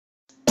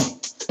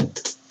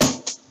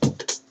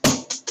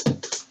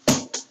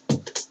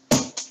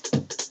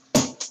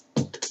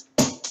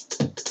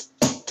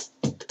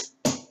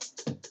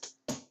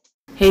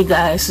Hey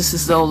guys, this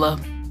is Zola.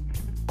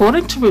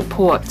 According to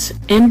reports,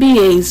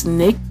 NBA's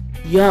Nick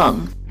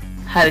Young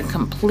had a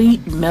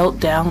complete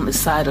meltdown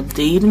inside of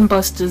Dave &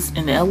 Busters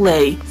in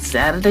L.A.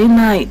 Saturday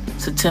night,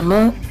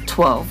 September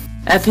 12th,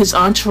 after his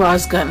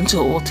entourage got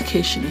into an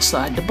altercation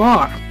inside the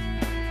bar.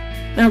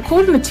 Now,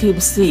 according to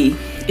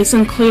TMZ, it's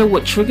unclear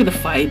what triggered the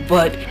fight,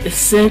 but it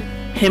sent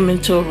him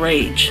into a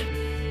rage.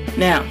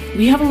 Now,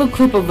 we have a little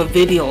clip of a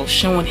video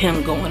showing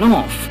him going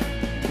off.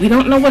 We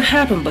don't know what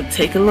happened, but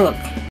take a look.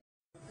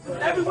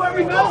 Everywhere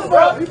we go,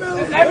 bro.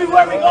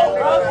 Everywhere we go,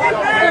 bro.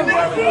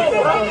 Everywhere we go,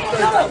 bro.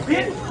 Shut up,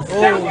 bitch.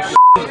 Everywhere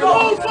we go.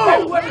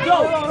 Everywhere we go.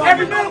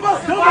 Every man of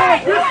us come on.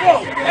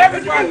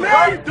 Everywhere we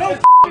go.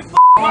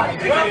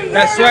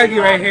 That's Swaggy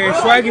right here.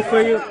 Swaggy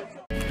for you.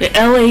 The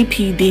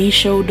LAPD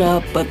showed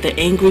up, but the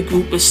angry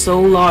group was so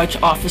large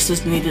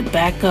officers needed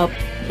backup,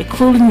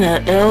 including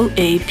the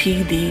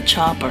LAPD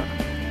chopper.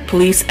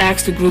 Police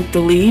asked the group to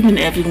leave and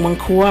everyone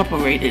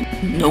cooperated.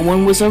 No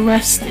one was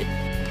arrested.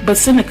 But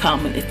send a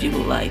comment if you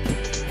would like.